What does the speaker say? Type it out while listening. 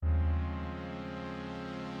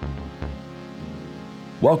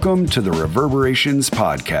Welcome to the Reverberations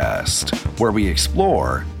Podcast, where we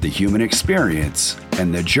explore the human experience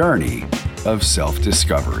and the journey of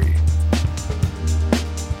self-discovery.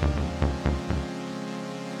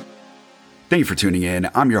 Thank you for tuning in.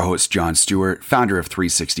 I'm your host, John Stewart, founder of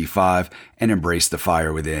 365 and Embrace the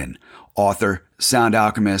Fire Within, author, sound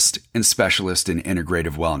alchemist, and specialist in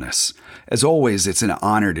integrative wellness. As always, it's an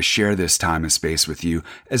honor to share this time and space with you,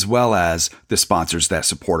 as well as the sponsors that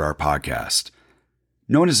support our podcast.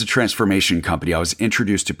 Known as a transformation company, I was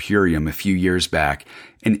introduced to Purium a few years back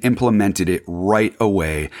and implemented it right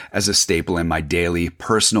away as a staple in my daily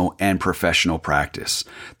personal and professional practice.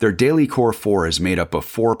 Their Daily Core 4 is made up of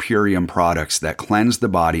 4 Purium products that cleanse the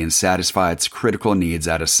body and satisfy its critical needs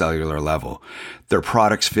at a cellular level. Their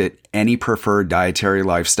products fit any preferred dietary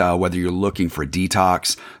lifestyle, whether you're looking for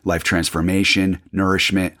detox, life transformation,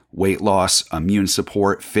 nourishment, weight loss, immune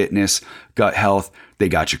support, fitness, gut health, they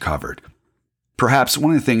got you covered. Perhaps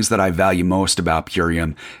one of the things that I value most about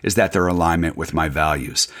Purium is that their alignment with my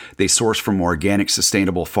values. They source from organic,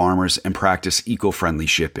 sustainable farmers and practice eco-friendly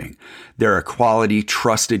shipping. They're a quality,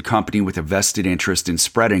 trusted company with a vested interest in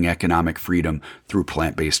spreading economic freedom through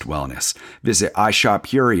plant-based wellness. Visit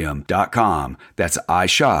iShopPurium.com. That's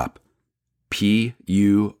iShop, Purium.com.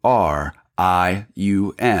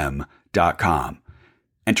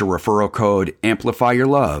 Enter referral code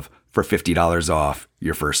AmplifyYourLove for $50 off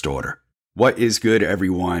your first order. What is good,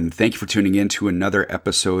 everyone? Thank you for tuning in to another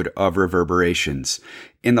episode of Reverberations.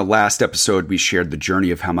 In the last episode, we shared the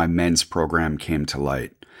journey of how my men's program came to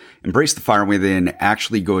light. Embrace the Fire Within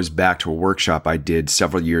actually goes back to a workshop I did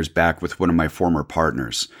several years back with one of my former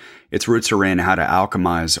partners. Its roots are in how to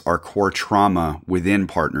alchemize our core trauma within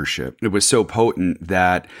partnership. It was so potent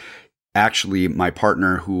that actually my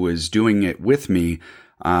partner who was doing it with me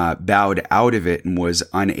bowed out of it and was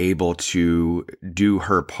unable to do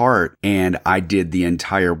her part. And I did the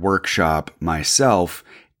entire workshop myself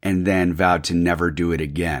and then vowed to never do it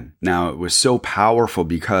again. Now, it was so powerful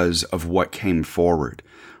because of what came forward.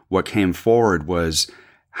 What came forward was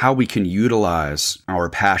how we can utilize our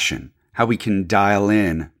passion, how we can dial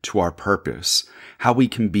in to our purpose, how we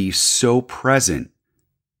can be so present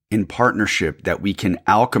in partnership that we can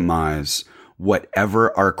alchemize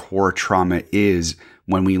whatever our core trauma is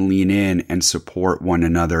when we lean in and support one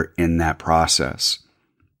another in that process.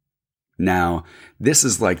 Now, this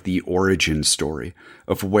is like the origin story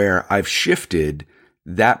of where I've shifted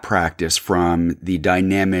that practice from the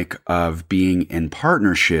dynamic of being in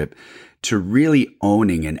partnership to really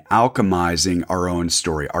owning and alchemizing our own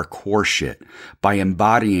story, our core shit, by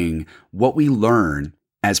embodying what we learn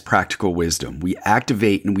as practical wisdom. We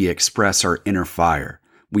activate and we express our inner fire.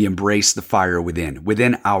 We embrace the fire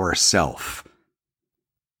within ourself.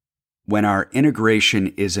 When our integration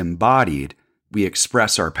is embodied, we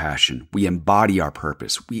express our passion, we embody our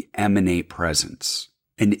purpose, we emanate presence.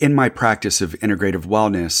 And in my practice of integrative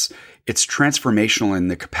wellness, it's transformational in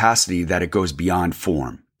the capacity that it goes beyond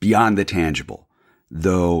form, beyond the tangible,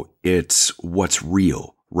 though it's what's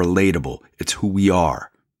real, relatable, it's who we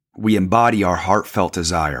are. We embody our heartfelt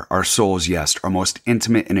desire, our soul's yes, our most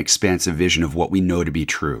intimate and expansive vision of what we know to be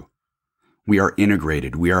true. We are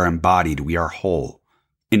integrated, we are embodied, we are whole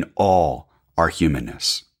in all our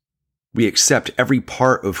humanness. We accept every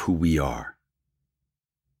part of who we are.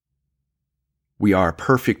 We are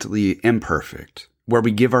perfectly imperfect, where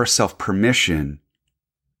we give ourselves permission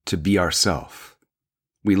to be ourselves.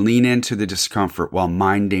 We lean into the discomfort while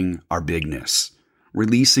minding our bigness,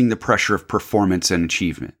 releasing the pressure of performance and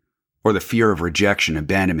achievement, or the fear of rejection,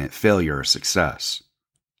 abandonment, failure, or success.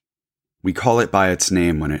 We call it by its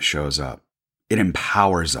name when it shows up. It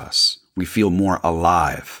empowers us. We feel more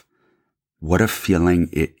alive. What a feeling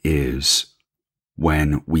it is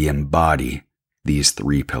when we embody these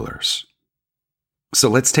 3 pillars. So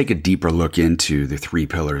let's take a deeper look into the 3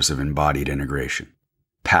 pillars of embodied integration.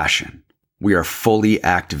 Passion. We are fully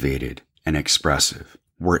activated and expressive.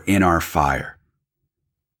 We're in our fire.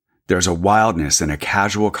 There's a wildness and a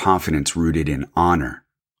casual confidence rooted in honor,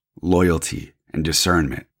 loyalty, and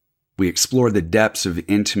discernment. We explore the depths of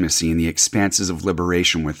intimacy and the expanses of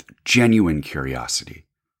liberation with genuine curiosity.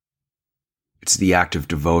 It's the act of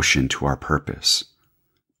devotion to our purpose.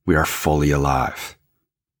 We are fully alive.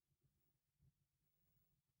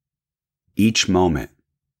 Each moment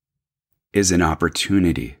is an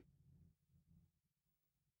opportunity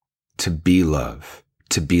to be love,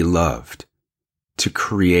 to be loved, to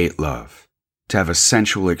create love, to have a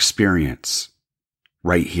sensual experience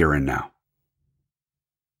right here and now.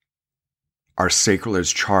 Our sacral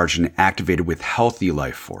is charged and activated with healthy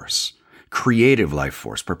life force, creative life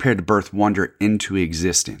force, prepared to birth wonder into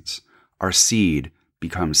existence. Our seed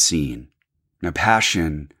becomes seen. Now,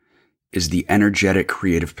 passion is the energetic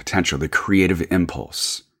creative potential, the creative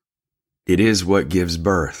impulse. It is what gives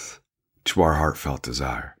birth to our heartfelt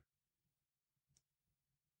desire.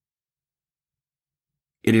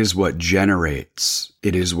 It is what generates.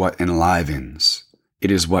 It is what enlivens.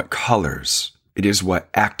 It is what colors. It is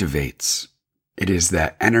what activates. It is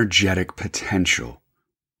that energetic potential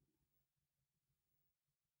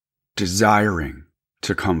desiring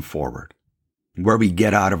to come forward, where we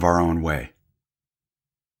get out of our own way,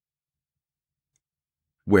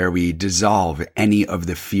 where we dissolve any of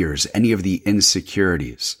the fears, any of the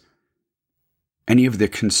insecurities, any of the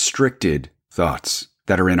constricted thoughts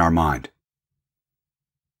that are in our mind,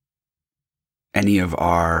 any of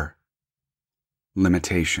our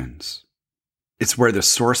limitations. It's where the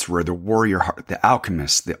sorcerer, the warrior heart, the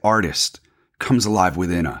alchemist, the artist comes alive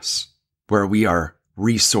within us, where we are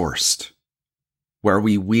resourced, where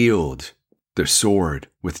we wield the sword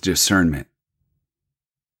with discernment,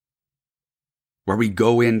 where we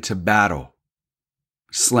go into battle,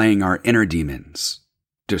 slaying our inner demons,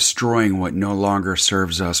 destroying what no longer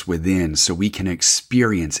serves us within so we can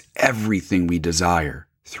experience everything we desire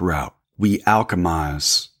throughout. We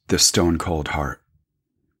alchemize the stone-cold heart,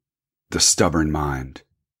 the stubborn mind,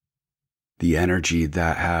 the energy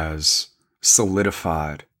that has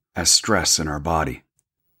solidified as stress in our body,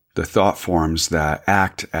 the thought forms that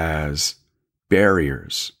act as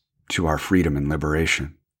barriers to our freedom and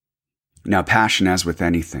liberation. Now, passion, as with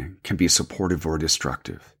anything, can be supportive or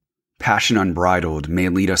destructive. Passion unbridled may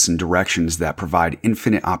lead us in directions that provide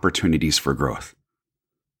infinite opportunities for growth.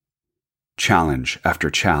 Challenge after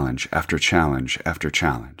challenge after challenge after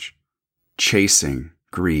challenge. Chasing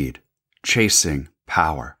greed, chasing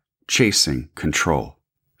power, chasing control,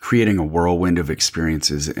 creating a whirlwind of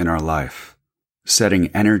experiences in our life, setting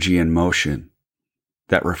energy in motion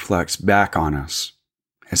that reflects back on us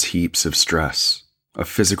as heaps of stress, of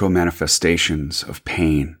physical manifestations of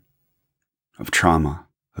pain, of trauma,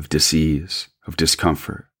 of disease, of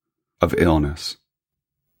discomfort, of illness.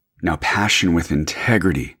 Now, passion with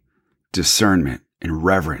integrity, discernment, and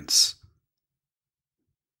reverence,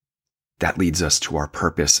 that leads us to our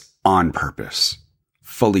purpose on purpose,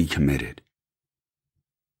 fully committed.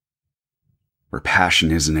 Where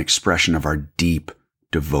passion is an expression of our deep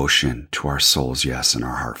devotion to our soul's yes and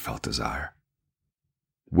our heartfelt desire.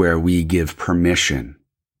 Where we give permission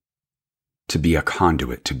to be a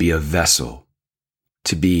conduit, to be a vessel,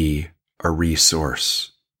 to be a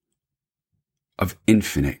resource of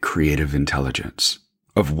infinite creative intelligence,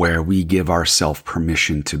 of where we give ourself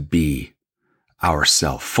permission to be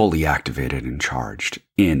ourself, fully activated and charged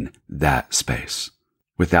in that space,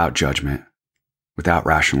 without judgment, without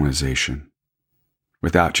rationalization,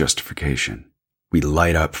 without justification. We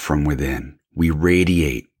light up from within. We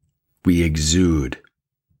radiate. We exude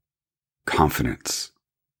confidence.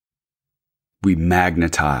 We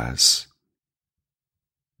magnetize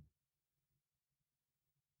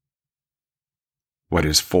what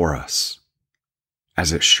is for us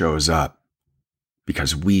as it shows up,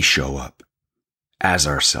 because we show up as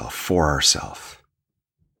ourself, for ourself,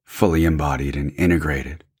 fully embodied and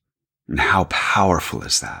integrated. And how powerful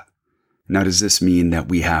is that? Now, does this mean that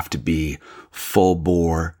we have to be full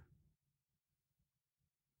bore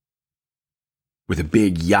with a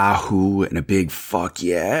big Yahoo and a big fuck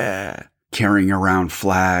yeah, carrying around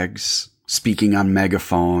flags, speaking on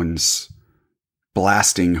megaphones,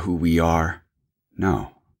 blasting who we are?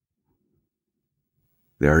 No.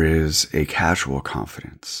 There is a casual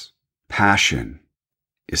confidence. Passion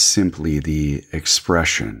is simply the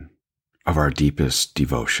expression of our deepest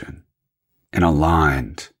devotion, and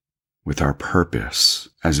aligned with our purpose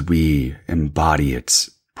as we embody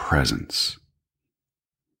its presence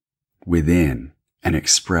within and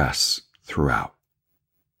express throughout.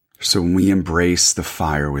 So when we embrace the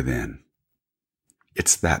fire within,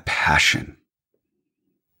 it's that passion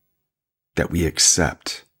that we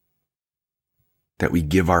accept, that we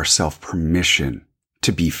give ourselves permission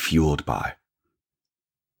to be fueled by,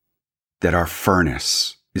 that our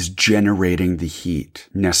furnace is generating the heat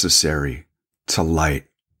necessary to light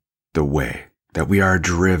the way, that we are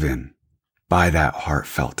driven by that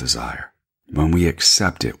heartfelt desire. When we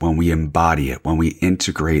accept it, when we embody it, when we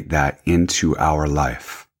integrate that into our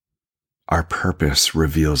life, our purpose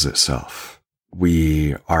reveals itself.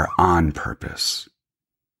 We are on purpose.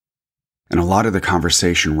 And a lot of the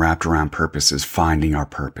conversation wrapped around purpose is finding our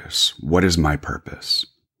purpose. What is my purpose?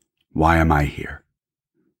 Why am I here?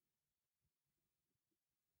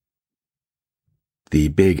 The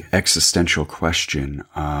big existential question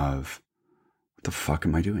of, what the fuck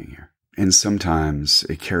am I doing here? And sometimes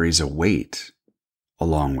it carries a weight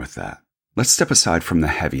along with that. Let's step aside from the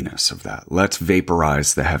heaviness of that. Let's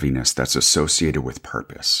vaporize the heaviness that's associated with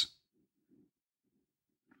purpose.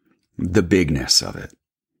 The bigness of it.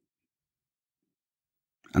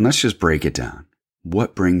 And let's just break it down.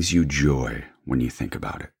 What brings you joy when you think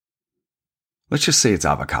about it? Let's just say it's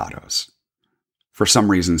avocados. For some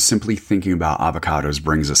reason, simply thinking about avocados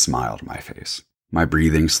brings a smile to my face. My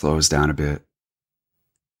breathing slows down a bit.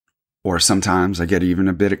 Or sometimes I get even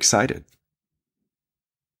a bit excited.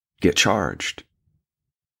 Get charged.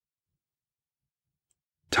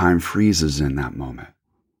 Time freezes in that moment.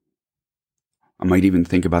 I might even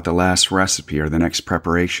think about the last recipe or the next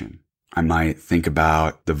preparation. I might think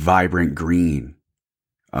about the vibrant green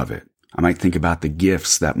of it. I might think about the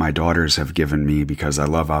gifts that my daughters have given me because I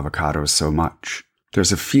love avocados so much.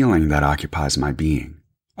 There's a feeling that occupies my being,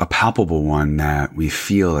 a palpable one that we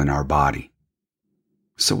feel in our body.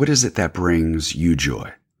 So what is it that brings you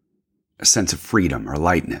joy? A sense of freedom or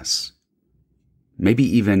lightness? Maybe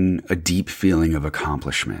even a deep feeling of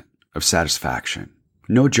accomplishment, of satisfaction.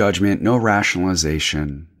 No judgment, no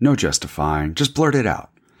rationalization, no justifying, just blurt it out.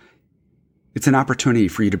 It's an opportunity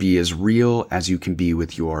for you to be as real as you can be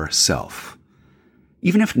with yourself.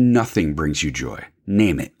 Even if nothing brings you joy,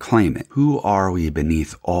 name it, claim it. Who are we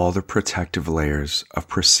beneath all the protective layers of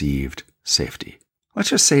perceived safety? Let's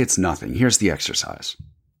just say it's nothing. Here's the exercise.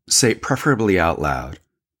 Say it preferably out loud.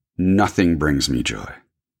 Nothing brings me joy.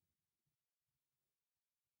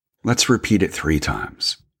 Let's repeat it 3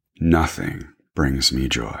 times. Nothing brings me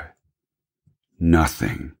joy.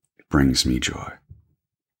 Nothing brings me joy.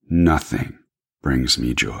 Nothing brings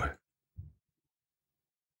me joy.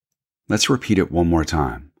 Let's repeat it one more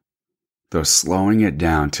time, though slowing it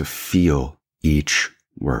down to feel each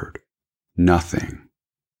word. Nothing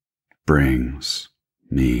brings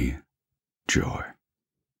me joy.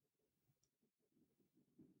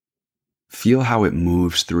 Feel how it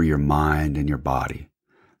moves through your mind and your body.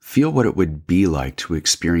 Feel what it would be like to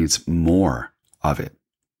experience more of it.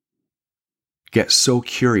 Get so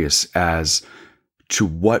curious as to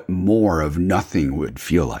what more of nothing would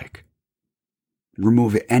feel like.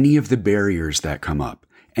 Remove any of the barriers that come up,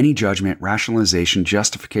 any judgment, rationalization,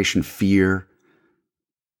 justification, fear.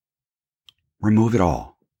 Remove it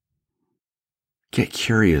all. Get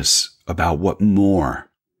curious about what more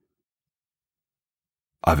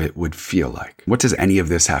of it would feel like. What does any of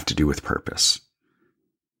this have to do with purpose?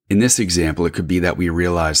 In this example, it could be that we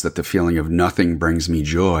realize that the feeling of nothing brings me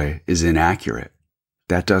joy is inaccurate.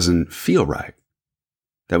 That doesn't feel right.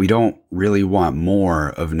 That we don't really want more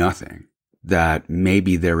of nothing. That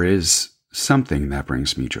maybe there is something that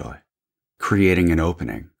brings me joy. Creating an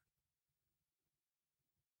opening.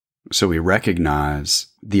 So we recognize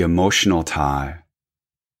the emotional tie.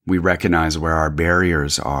 We recognize where our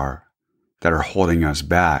barriers are that are holding us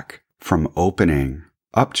back from opening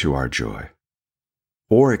up to our joy.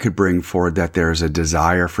 Or it could bring forward that there's a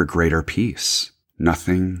desire for greater peace.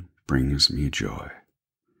 Nothing brings me joy.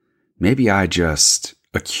 Maybe I just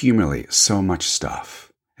accumulate so much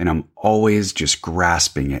stuff and I'm always just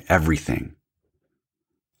grasping at everything.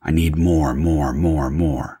 I need more.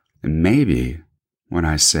 And maybe when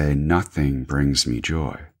I say nothing brings me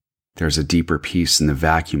joy, there's a deeper peace in the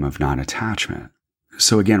vacuum of non-attachment.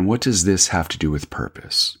 So again, what does this have to do with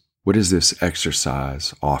purpose? What does this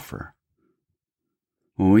exercise offer?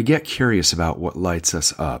 When we get curious about what lights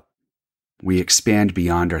us up, we expand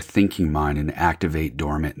beyond our thinking mind and activate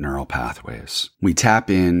dormant neural pathways. We tap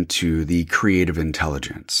into the creative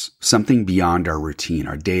intelligence, something beyond our routine,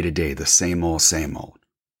 our day-to-day, the same old.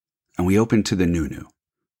 And we open to the new,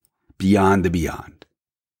 beyond the beyond.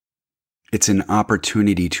 It's an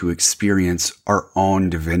opportunity to experience our own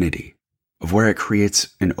divinity, of where it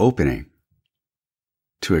creates an opening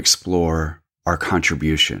to explore our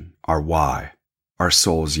contribution, our why, our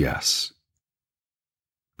soul's yes.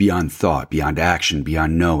 Beyond thought, beyond action,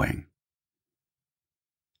 beyond knowing.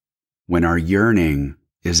 When our yearning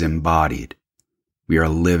is embodied, we are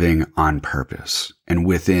living on purpose and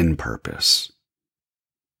within purpose.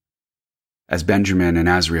 As Benjamin and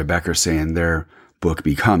Azria Becker say in their book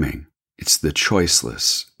Becoming, it's the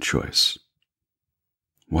choiceless choice.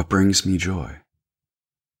 What brings me joy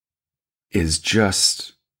is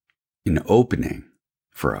just an opening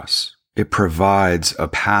for us. It provides a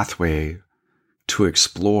pathway to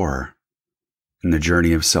explore in the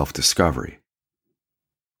journey of self-discovery.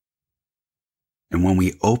 And when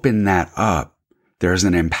we open that up, there's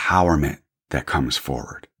an empowerment that comes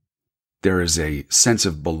forward. There is a sense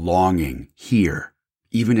of belonging here,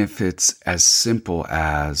 even if it's as simple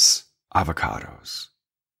as avocados.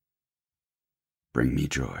 Bring me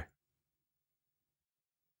joy.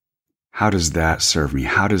 How does that serve me?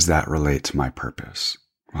 How does that relate to my purpose?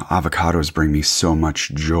 Well, avocados bring me so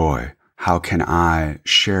much joy. How can I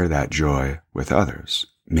share that joy with others?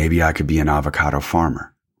 Maybe I could be an avocado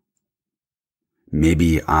farmer.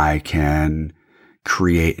 Maybe I can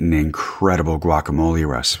create an incredible guacamole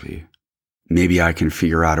recipe. Maybe I can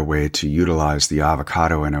figure out a way to utilize the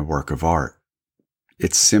avocado in a work of art.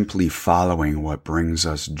 It's simply following what brings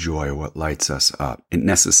us joy, what lights us up. It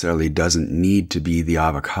necessarily doesn't need to be the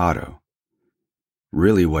avocado.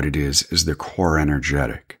 Really what it is the core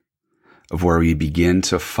energetic of where we begin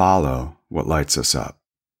to follow what lights us up,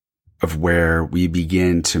 of where we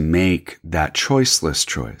begin to make that choiceless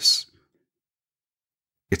choice.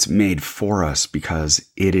 It's made for us because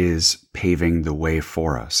it is paving the way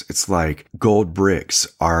for us. It's like gold bricks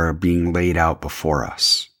are being laid out before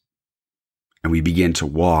us, and we begin to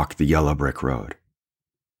walk the yellow brick road.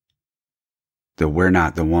 That we're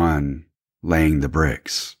not the one laying the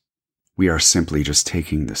bricks. We are simply just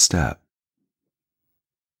taking the step,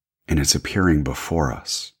 and it's appearing before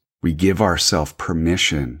us. We give ourselves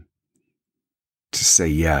permission to say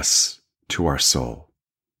yes to our soul.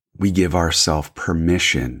 We give ourselves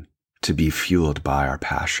permission to be fueled by our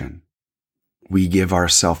passion. We give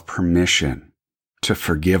ourselves permission to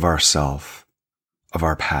forgive ourselves of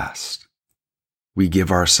our past. We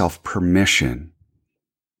give ourselves permission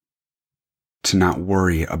to not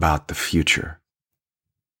worry about the future.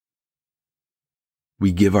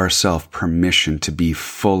 We give ourselves permission to be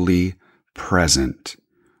fully present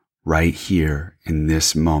right here in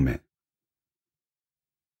this moment,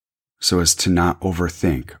 so as to not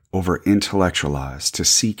overthink, over-intellectualize, to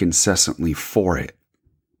seek incessantly for it,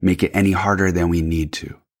 make it any harder than we need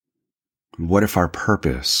to. What if our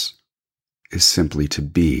purpose is simply to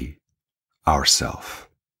be ourself?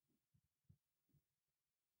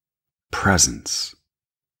 Presence,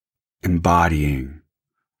 embodying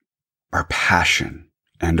our passion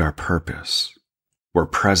and our purpose, where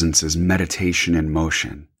presence is meditation in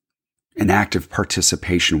motion, an active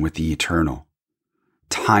participation with the eternal,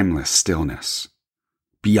 timeless stillness,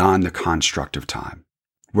 beyond the construct of time,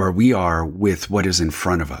 where we are with what is in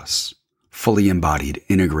front of us, fully embodied,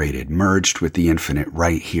 integrated, merged with the infinite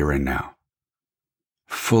right here and now,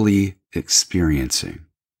 fully experiencing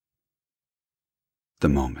the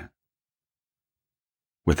moment,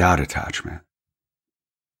 without attachment.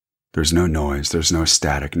 There's no noise, there's no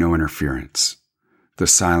static, no interference, the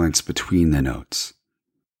silence between the notes.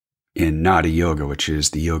 In Nada Yoga, which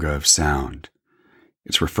is the yoga of sound,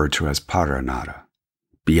 it's referred to as Paranada,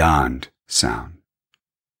 beyond sound,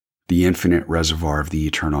 the infinite reservoir of the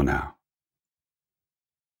eternal now.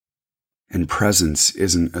 And presence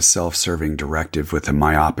isn't a self-serving directive with a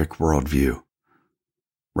myopic worldview.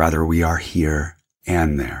 Rather, we are here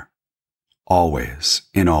and there, always,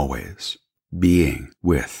 in always, being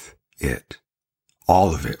with it,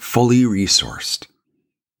 all of it, fully resourced.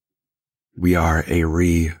 We are a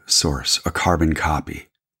resource, a carbon copy,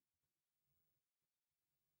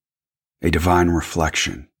 a divine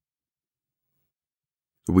reflection.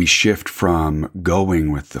 We shift from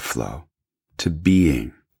going with the flow to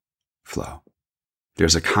being flow.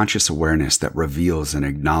 There's a conscious awareness that reveals and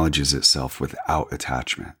acknowledges itself without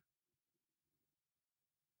attachment.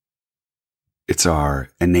 It's our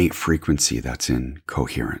innate frequency that's in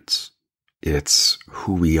coherence. It's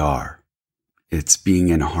who we are. It's being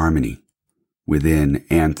in harmony within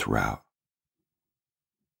and throughout.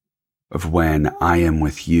 Of when I am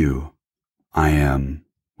with you, I am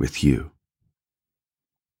with you.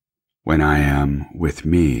 When I am with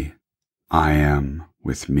me, I am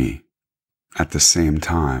with me. At the same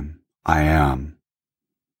time, I am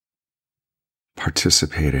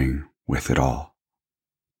participating with it all.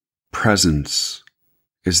 Presence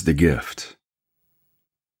is the gift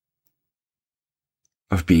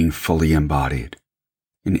of being fully embodied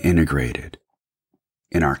and integrated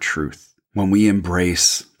in our truth. When we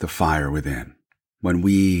embrace the fire within, when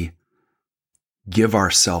we give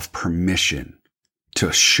ourselves permission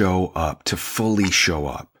to show up, to fully show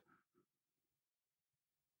up,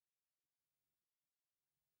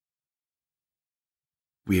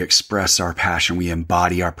 we express our passion, we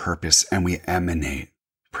embody our purpose, and we emanate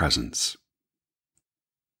presence.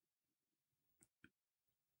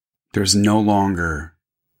 There's no longer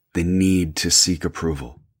the need to seek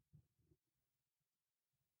approval.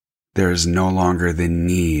 There is no longer the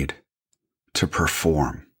need to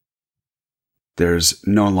perform. There's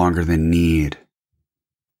no longer the need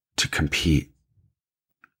to compete,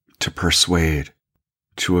 to persuade,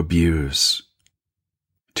 to abuse,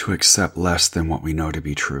 to accept less than what we know to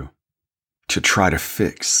be true, to try to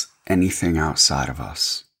fix anything outside of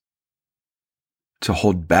us, to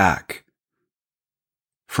hold back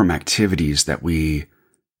from activities that we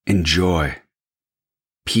enjoy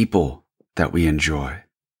people that we enjoy,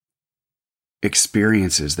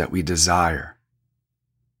 experiences that we desire.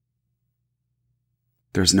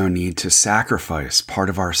 There's no need to sacrifice part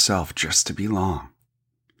of ourself just to belong.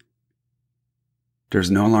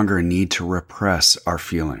 There's no longer a need to repress our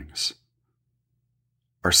feelings,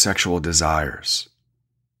 our sexual desires.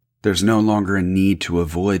 There's no longer a need to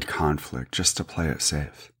avoid conflict just to play it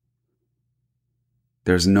safe.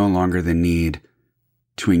 There's no longer the need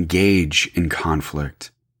to engage in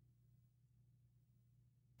conflict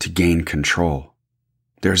to gain control.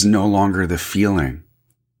 There's no longer the feeling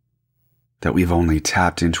that we've only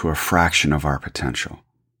tapped into a fraction of our potential.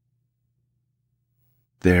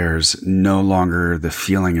 There's no longer the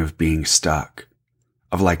feeling of being stuck,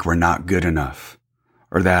 of like we're not good enough,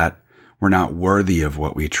 or that we're not worthy of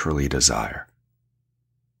what we truly desire.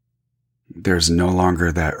 There's no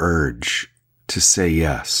longer that urge to say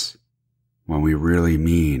yes when we really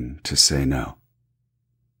mean to say no.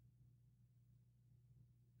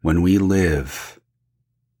 When we live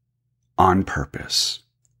on purpose,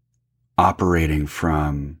 operating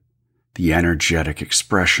from the energetic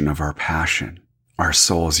expression of our passion, our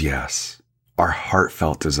soul's yes, our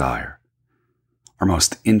heartfelt desire, our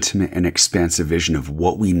most intimate and expansive vision of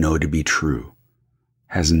what we know to be true,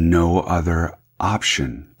 has no other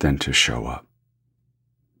option than to show up.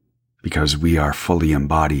 Because we are fully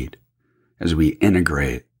embodied as we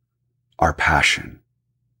integrate our passion,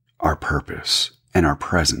 our purpose, and our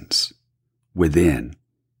presence within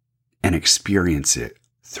and experience it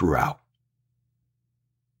throughout.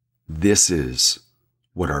 This is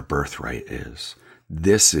what our birthright is.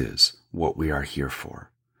 This is what we are here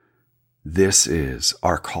for. This is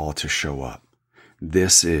our call to show up.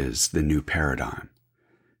 This is the new paradigm.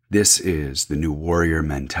 This is the new warrior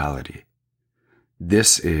mentality.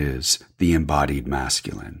 This is the embodied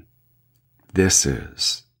masculine. This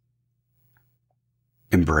is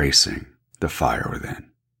embracing the fire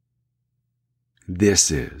within.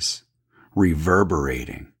 This is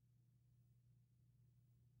reverberating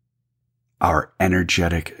our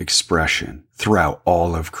energetic expression throughout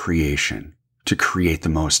all of creation to create the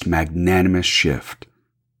most magnanimous shift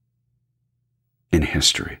in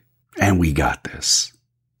history. And we got this.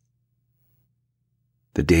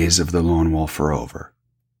 The days of the lone wolf are over.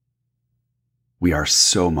 We are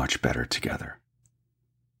so much better together.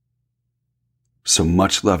 So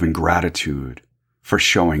much love and gratitude for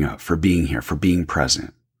showing up, for being here, for being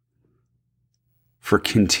present, for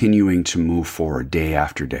continuing to move forward day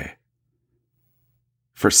after day,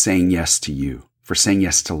 for saying yes to you, for saying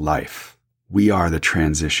yes to life. We are the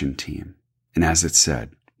transition team. And as it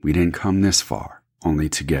said, we didn't come this far only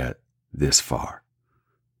to get this far.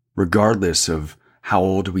 Regardless of how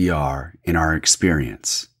old we are in our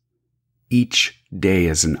experience, each day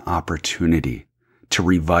is an opportunity to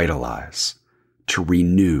revitalize, to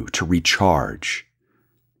renew, to recharge,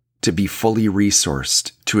 to be fully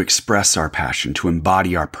resourced, to express our passion, to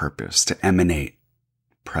embody our purpose, to emanate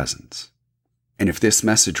presence. And if this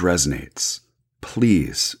message resonates,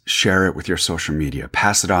 please share it with your social media.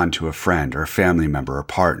 Pass it on to a friend or a family member or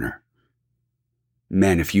partner.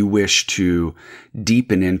 Men, if you wish to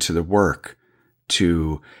deepen into the work,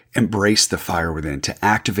 to embrace the fire within, to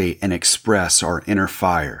activate and express our inner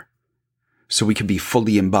fire so we can be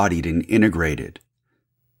fully embodied and integrated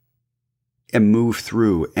and move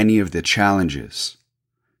through any of the challenges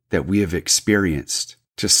that we have experienced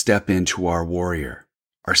to step into our warrior,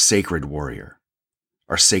 our sacred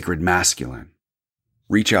masculine,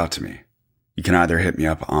 reach out to me. You can either hit me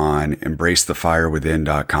up on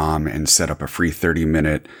embracethefirewithin.com and set up a free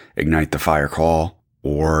 30-minute Ignite the Fire call,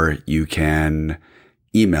 or you can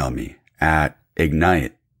email me at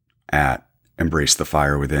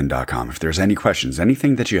ignite@embracethefirewithin.com. If there's any questions,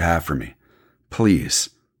 anything that you have for me, please,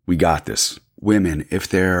 we got this. Women, if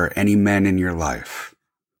there are any men in your life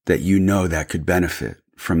that you know that could benefit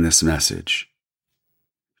from this message,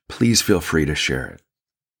 please feel free to share it.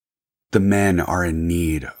 The men are in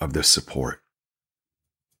need of the support.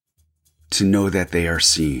 To know that they are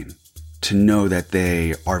seen, to know that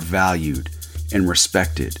they are valued and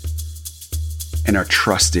respected and are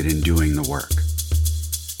trusted in doing the work.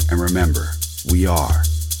 And remember, we are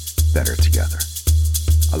better together.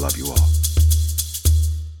 I love you all.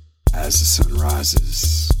 As the sun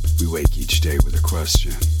rises, we wake each day with a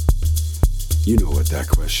question. You know what that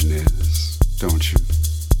question is, don't you?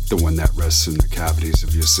 The one that rests in the cavities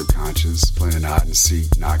of your subconscious, playing hide and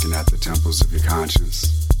seek, knocking at the temples of your conscience.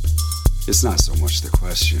 It's not so much the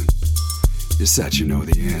question, it's that you know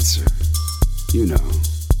the answer. You know,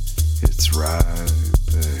 it's right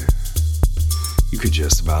there. You could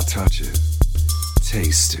just about touch it,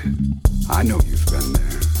 taste it. I know you've been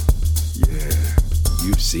there. Yeah,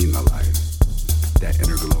 You've seen the light. That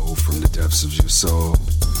inner glow from the depths of your soul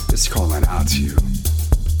is calling out to you.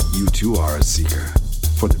 You too are a seeker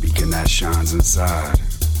for the beacon that shines inside.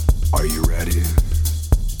 Are you ready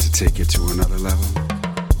to take it to another level?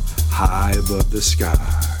 High above the sky,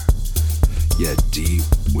 yet deep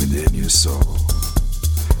within your soul.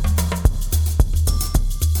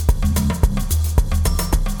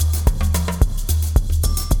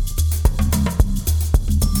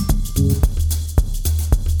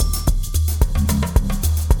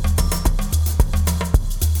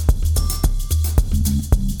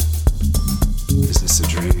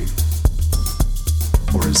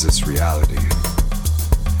 Is this reality?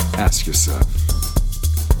 Ask yourself.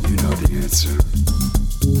 You know the answer.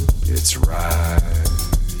 It's right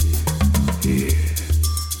here.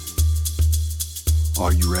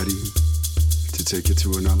 Are you ready to take it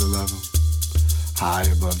to another level? High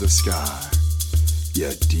above the sky,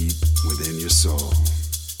 yet deep within your soul.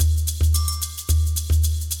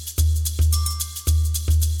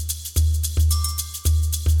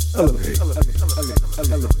 Elevate.